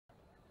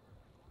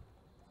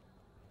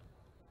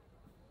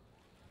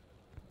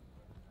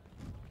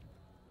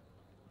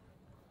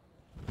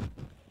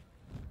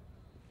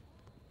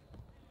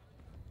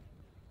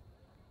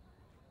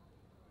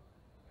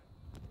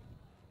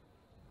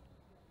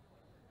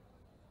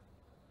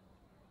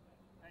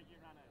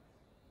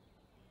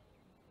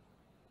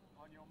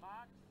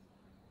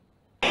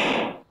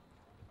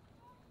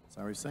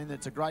So we've seen that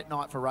it's a great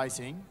night for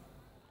racing.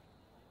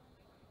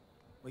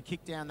 We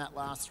kicked down that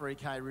last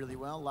 3K really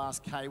well.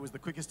 Last K was the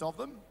quickest of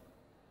them.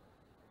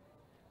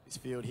 This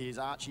field here is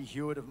Archie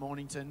Hewitt of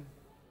Mornington,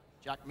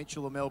 Jack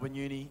Mitchell of Melbourne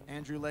Uni,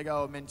 Andrew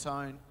Lego of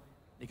Mentone,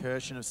 Nick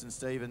Hershen of St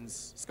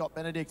Stephen's, Scott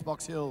Benedict,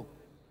 Box Hill,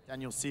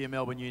 Daniel Sear,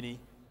 Melbourne Uni,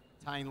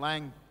 Tane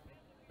Lang,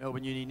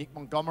 Melbourne Uni, Nick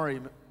Montgomery,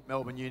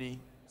 Melbourne Uni,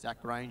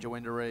 Zach Granger,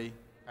 Wendouree,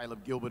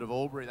 Caleb Gilbert of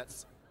Albury.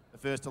 That's the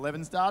first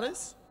 11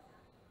 starters.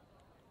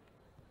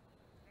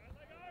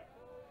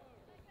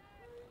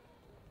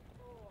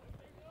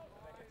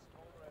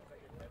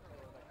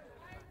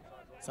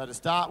 So to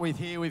start with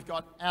here, we've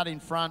got out in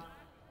front,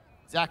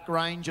 Zach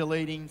Granger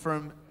leading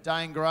from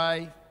Dane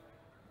Gray,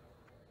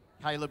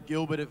 Caleb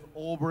Gilbert of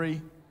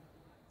Albury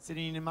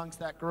sitting in amongst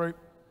that group,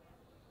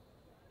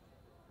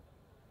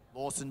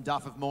 Lawson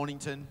Duff of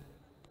Mornington,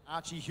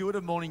 Archie Hewitt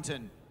of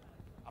Mornington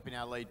up in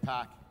our lead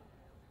pack.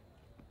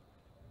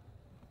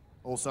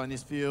 Also in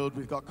this field,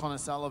 we've got Connor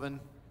Sullivan,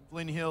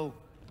 Flynn Hill,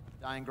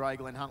 Dane Gray,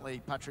 Glenn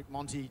Huntley, Patrick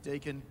Monty,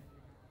 Deacon,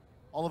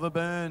 Oliver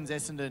Burns,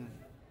 Essendon,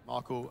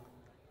 Michael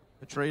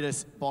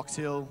Petridis, Box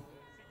Hill,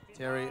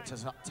 Terry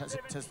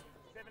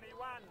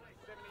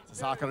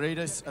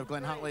Tasakaridis of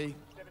Glenn Huntley,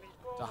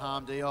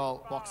 Daham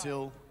Diol, Box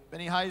Hill,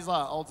 Benny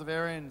Hazler, Old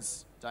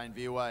Zavarians, Dane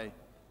Veerway,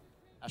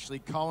 Ashley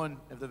Cohen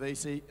of the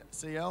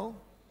VCCL,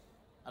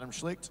 Adam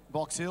Schlicht,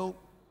 Box Hill,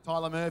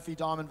 Tyler Murphy,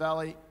 Diamond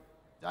Valley,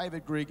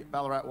 David Grigg,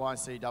 Ballarat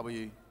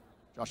YCW,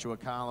 Joshua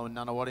Carlo and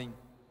Nunawading,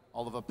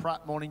 Oliver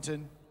Pratt,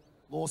 Mornington,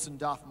 Lawson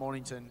Duff,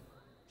 Mornington,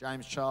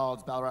 James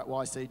Childs, Ballarat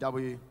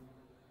YCW,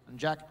 and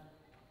Jack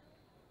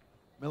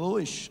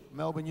Miluish,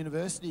 Melbourne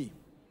University.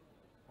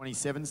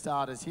 27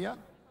 starters here.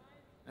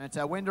 And it's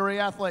our Wendouree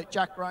athlete,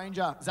 Zach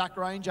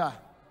Granger.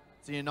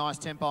 See a nice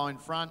tempo in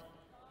front.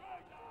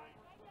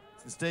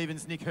 St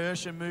Stephen's Nick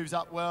Hershen moves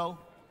up well.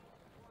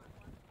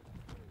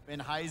 Ben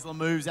Hazler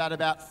moves out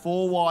about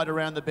 4 wide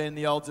around the bend,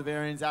 the Old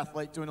Zavarians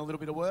athlete doing a little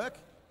bit of work.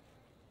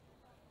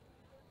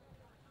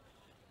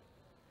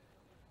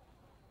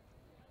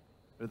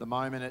 But at the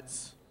moment,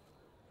 it's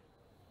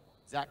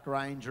Zach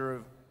Granger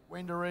of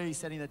Wendouree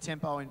setting the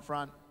tempo in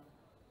front.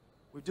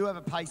 We do have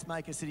a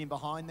pacemaker sitting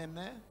behind them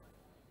there.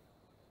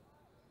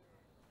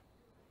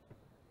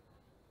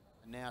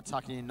 And now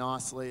tucking in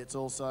nicely, it's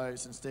also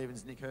St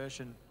Stephen's Nick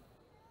Hershen.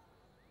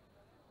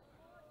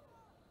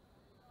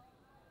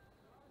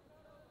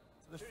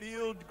 So the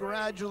field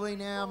gradually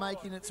now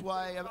making its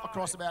way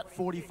across about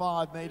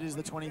 45 metres,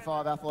 the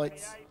 25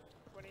 athletes.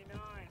 29,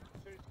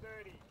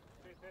 230,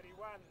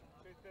 231,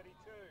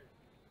 232.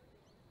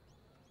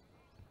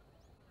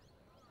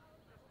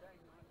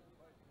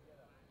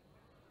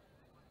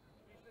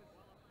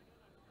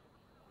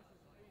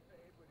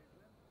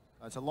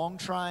 It's a long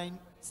train,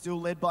 still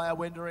led by our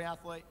Wendouree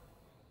athlete.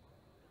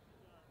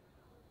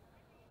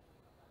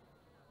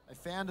 They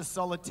found a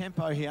solid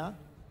tempo here.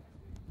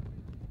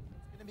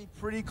 It's going to be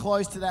pretty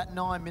close to that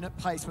 9-minute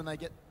pace when they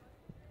get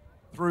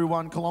through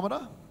 1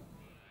 kilometre.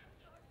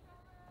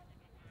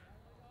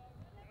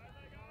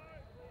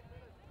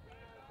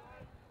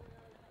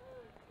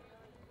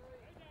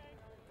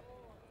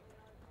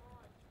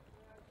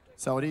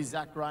 So it is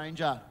Zach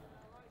Granger,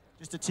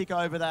 just a tick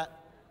over that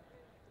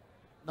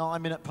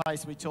 9-minute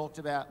pace we talked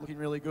about, looking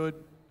really good.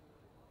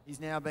 He's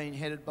now being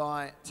headed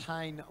by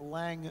Tane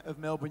Lang of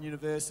Melbourne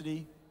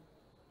University.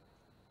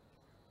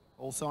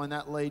 Also in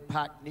that lead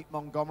pack, Nick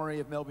Montgomery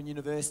of Melbourne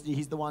University.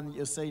 He's the one that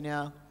you'll see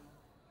now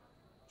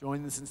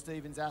joining the St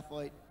Stephen's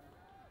athlete.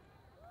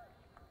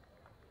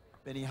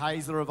 Benny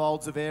Hazler of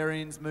Old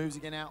Zavarians moves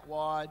again out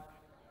wide.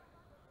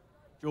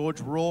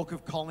 George Rourke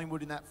of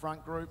Collingwood in that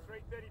front group.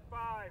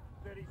 335,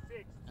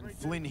 36, and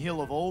Flynn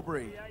Hill of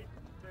Albury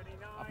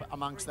up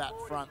amongst that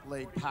front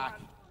lead pack.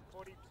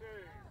 42,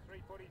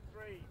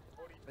 343,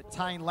 But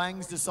Tane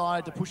Lang's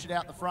decided to push it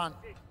out the front.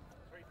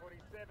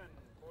 347,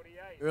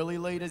 48. Early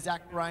leader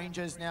Zach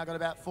Granger's now got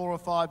about 4 or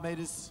 5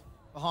 metres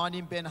behind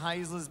him. Ben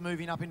Hazler's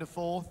moving up into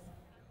 4th.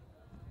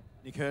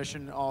 Nick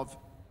Hershen of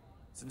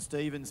St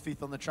Stephen's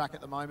 5th on the track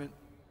at the moment.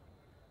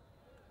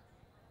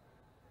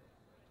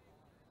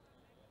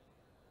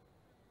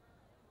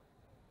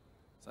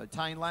 So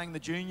Tane Lang, the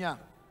junior,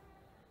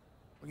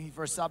 looking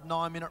for a sub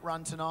 9-minute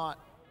run tonight.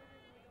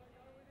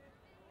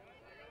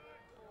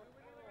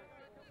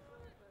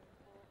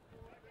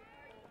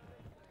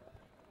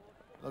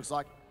 Looks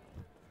like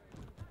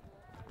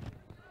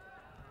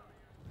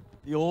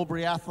the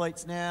Albury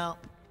athletes now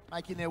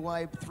making their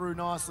way through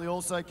nicely.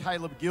 Also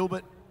Caleb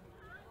Gilbert.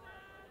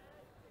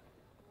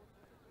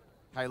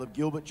 Caleb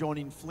Gilbert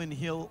joining Flynn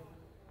Hill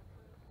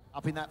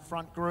up in that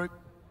front group.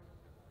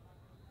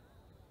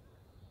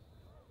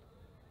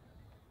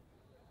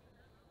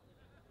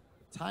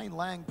 Tane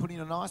Lang putting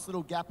a nice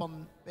little gap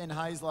on Ben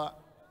Hazler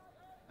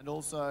and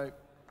also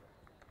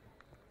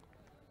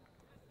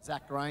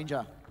Zach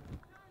Granger.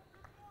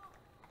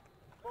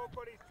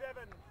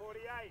 447,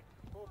 48,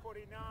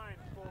 449,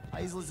 450.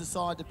 Hazler's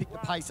decided to pick the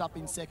pace up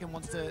in second,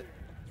 wants to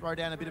throw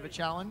down a bit of a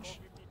challenge.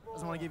 454,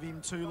 Doesn't want to give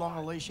him too long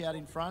a leash out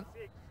in front.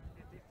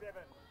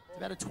 57, It's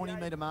about a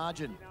 20-metre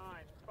margin.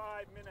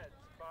 5 minutes,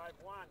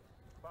 5-1,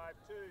 5-2,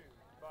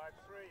 5-3,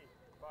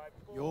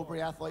 5-4. The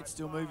Albury athletes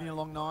still moving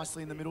along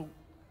nicely in the middle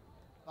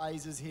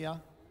phases here.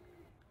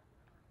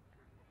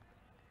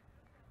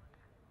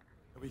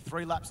 There'll be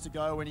 3 laps to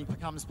go when he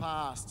comes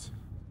past.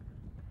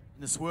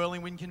 In the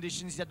swirling wind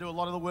conditions, he's had to do a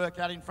lot of the work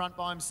out in front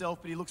by himself,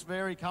 but he looks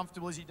very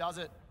comfortable as he does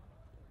it.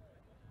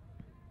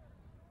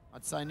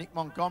 I'd say Nick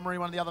Montgomery,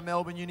 one of the other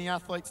Melbourne Uni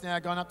athletes now,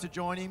 going up to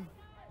join him.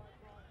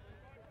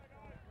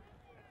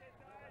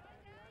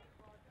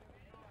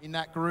 In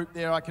that group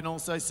there, I can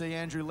also see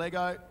Andrew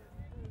Lego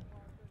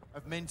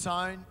of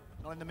Mentone.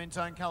 Not in the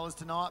Mentone colours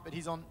tonight, but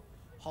he's on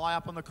high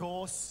up on the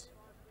course.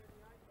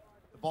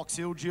 The Box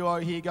Hill duo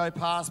here go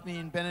past me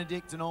in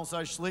Benedict and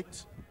also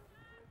Schlicht.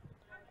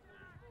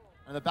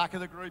 And at the back of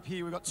the group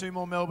here, we've got 2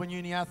 more Melbourne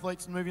Uni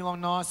athletes moving along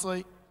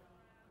nicely,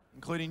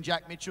 including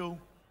Jack Mitchell.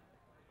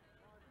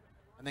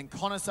 And then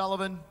Connor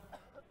Sullivan,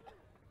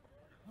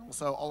 and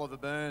also Oliver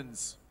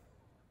Burns.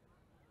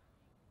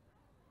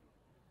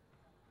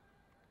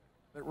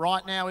 But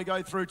right now we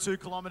go through 2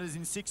 kilometres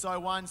in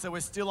 6:01, so we're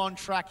still on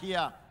track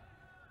here.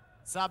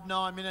 Sub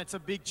 9 minutes, a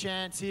big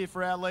chance here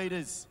for our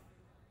leaders.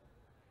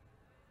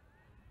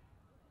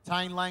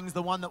 Tane Lang's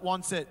the one that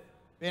wants it.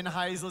 Ben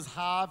Hazler's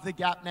halved the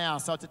gap now,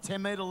 so it's a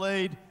 10-metre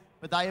lead,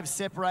 but they have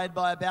separated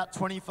by about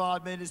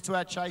 25 metres to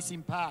our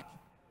chasing pack.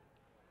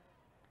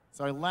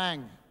 So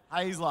Lang,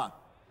 Hazler,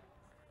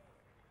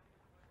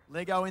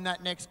 Lego in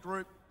that next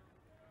group.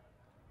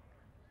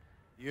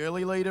 The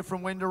early leader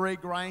from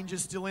Wendouree Grange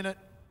is still in it.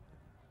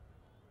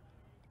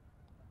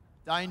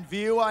 Dane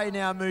Veerway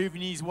now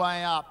moving his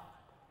way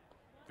up.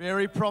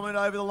 Very prominent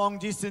over the long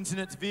distance, and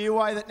it's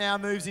Veerway that now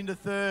moves into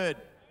 3rd.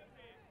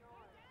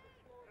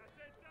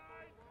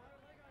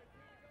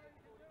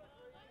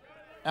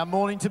 Our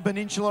Mornington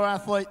Peninsula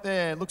athlete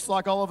there. Looks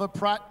like Oliver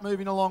Pratt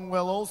moving along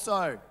well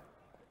also.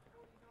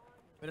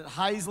 But at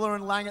Hazler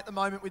and Lang at the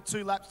moment with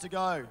 2 laps to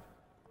go.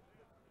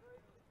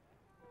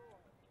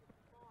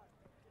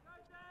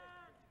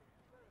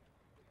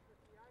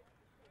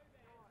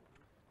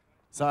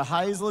 So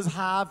Hazler's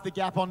halved the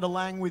gap onto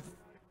Lang with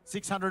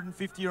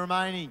 650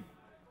 remaining.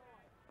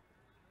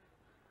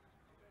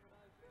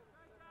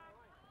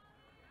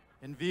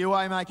 And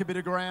Veerway make a bit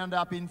of ground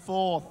up in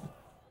 4th.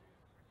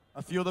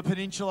 A few of the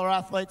Peninsula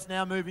athletes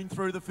now moving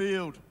through the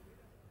field.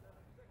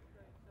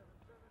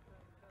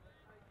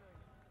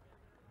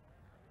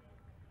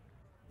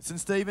 St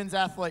Stephen's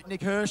athlete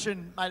Nick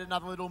Hershen made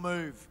another little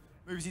move.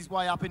 Moves his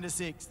way up into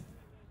 6th.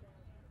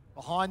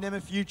 Behind them a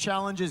few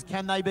challenges.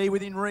 Can they be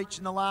within reach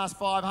in the last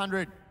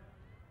 500?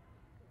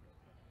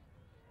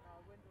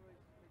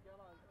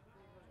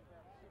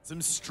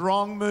 Some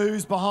strong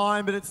moves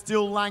behind, but it's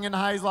still Lang and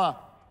Hazler.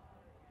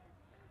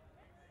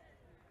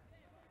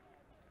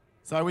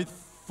 So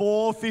with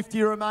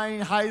 4:50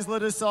 remaining, Hazler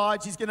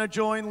decides he's going to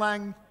join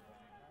Lang.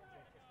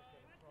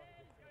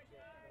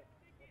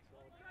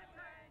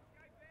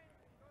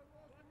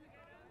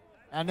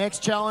 Our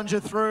next challenger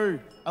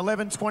through,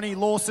 11:20,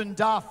 Lawson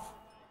Duff.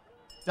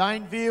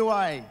 Dane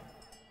Veerway,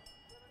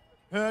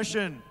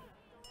 Hershen,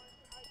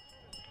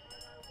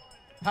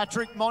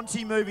 Patrick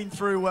Monty moving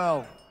through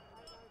well.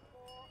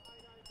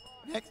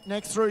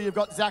 Next through, you've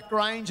got Zach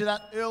Granger,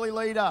 that early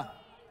leader,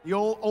 the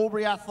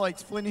Albury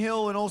athletes, Flynn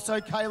Hill and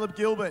also Caleb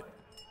Gilbert.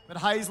 But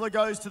Hazler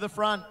goes to the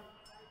front.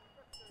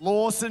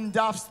 Lawson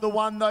Duff's the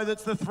one, though,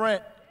 that's the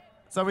threat.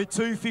 So with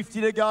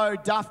 2:50 to go,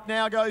 Duff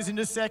now goes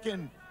into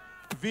 2nd.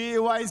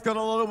 Veerway's got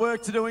a lot of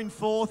work to do in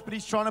 4th, but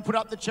he's trying to put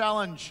up the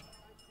challenge.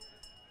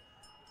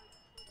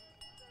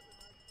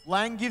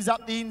 Lang gives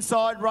up the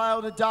inside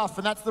rail to Duff,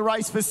 and that's the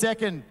race for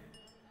 2nd.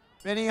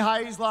 Benny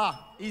Hazler,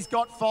 he's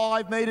got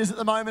 5 metres at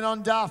the moment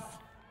on Duff.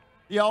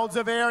 The Old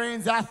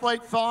Zavarians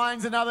athlete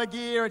finds another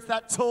gear. It's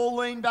that tall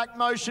lean back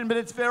motion, but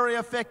it's very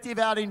effective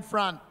out in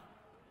front.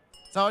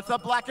 So it's the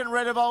black and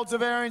red of Old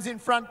Zavarians in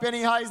front.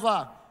 Benny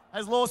Hazler.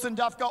 Has Lawson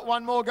Duff got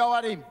one more go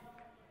at him?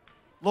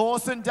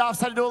 Lawson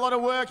Duff's had to do a lot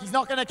of work. He's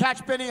not going to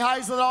catch Benny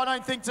Hazler, I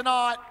don't think,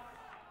 tonight.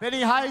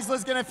 Benny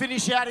Hazler's going to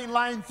finish out in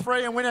lane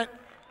 3 and win it.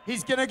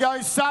 He's going to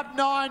go sub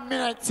 9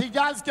 minutes. He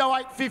does go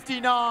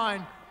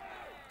 8:59.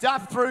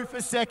 Duff through for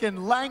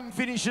 2nd. Lang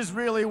finishes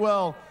really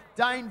well.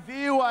 Dane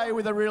Veerway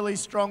with a really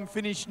strong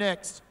finish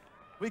next.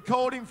 We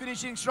called him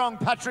finishing strong.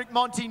 Patrick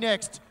Monty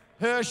next.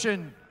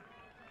 Hershen.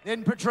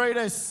 Then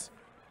Petridis.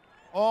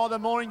 Oh, the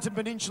Mornington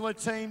Peninsula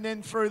team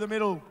then through the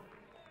middle.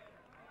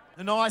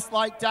 A nice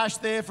late dash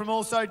there from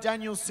also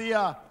Daniel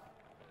Sear.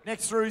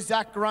 Next through,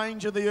 Zach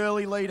Granger, the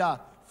early leader.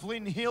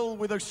 Flynn Hill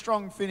with a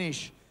strong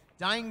finish.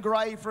 Dane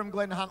Gray from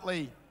Glen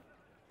Huntly.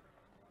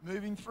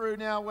 Moving through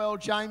now, well,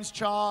 James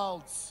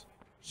Childs.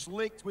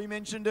 Schlicht, we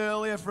mentioned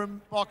earlier,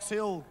 from Box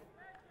Hill.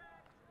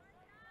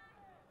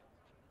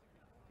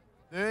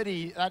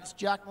 30, that's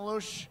Jack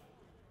Malush.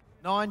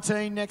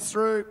 19 next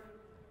through,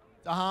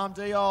 Daham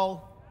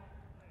Diol.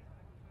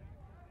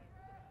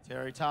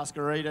 Terry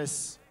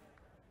Taskaridis.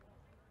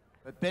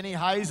 But Benny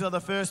Hazler, the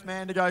first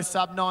man to go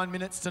sub 9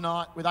 minutes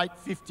tonight with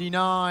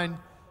 8:59.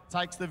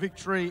 takes the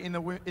victory in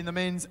the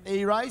men's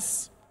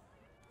E-race.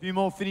 A few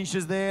more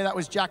finishes there. That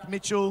was Jack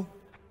Mitchell.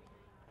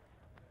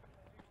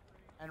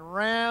 And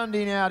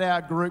rounding out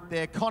our group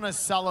there, Connor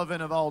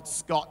Sullivan of Old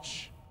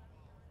Scotch.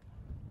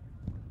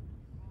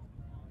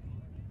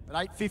 At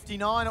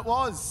 8:59 it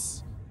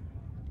was.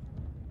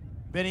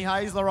 Benny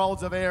Haysler, Old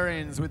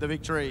Zavarians with the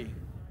victory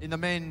in the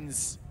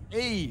men's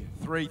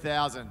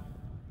E3000.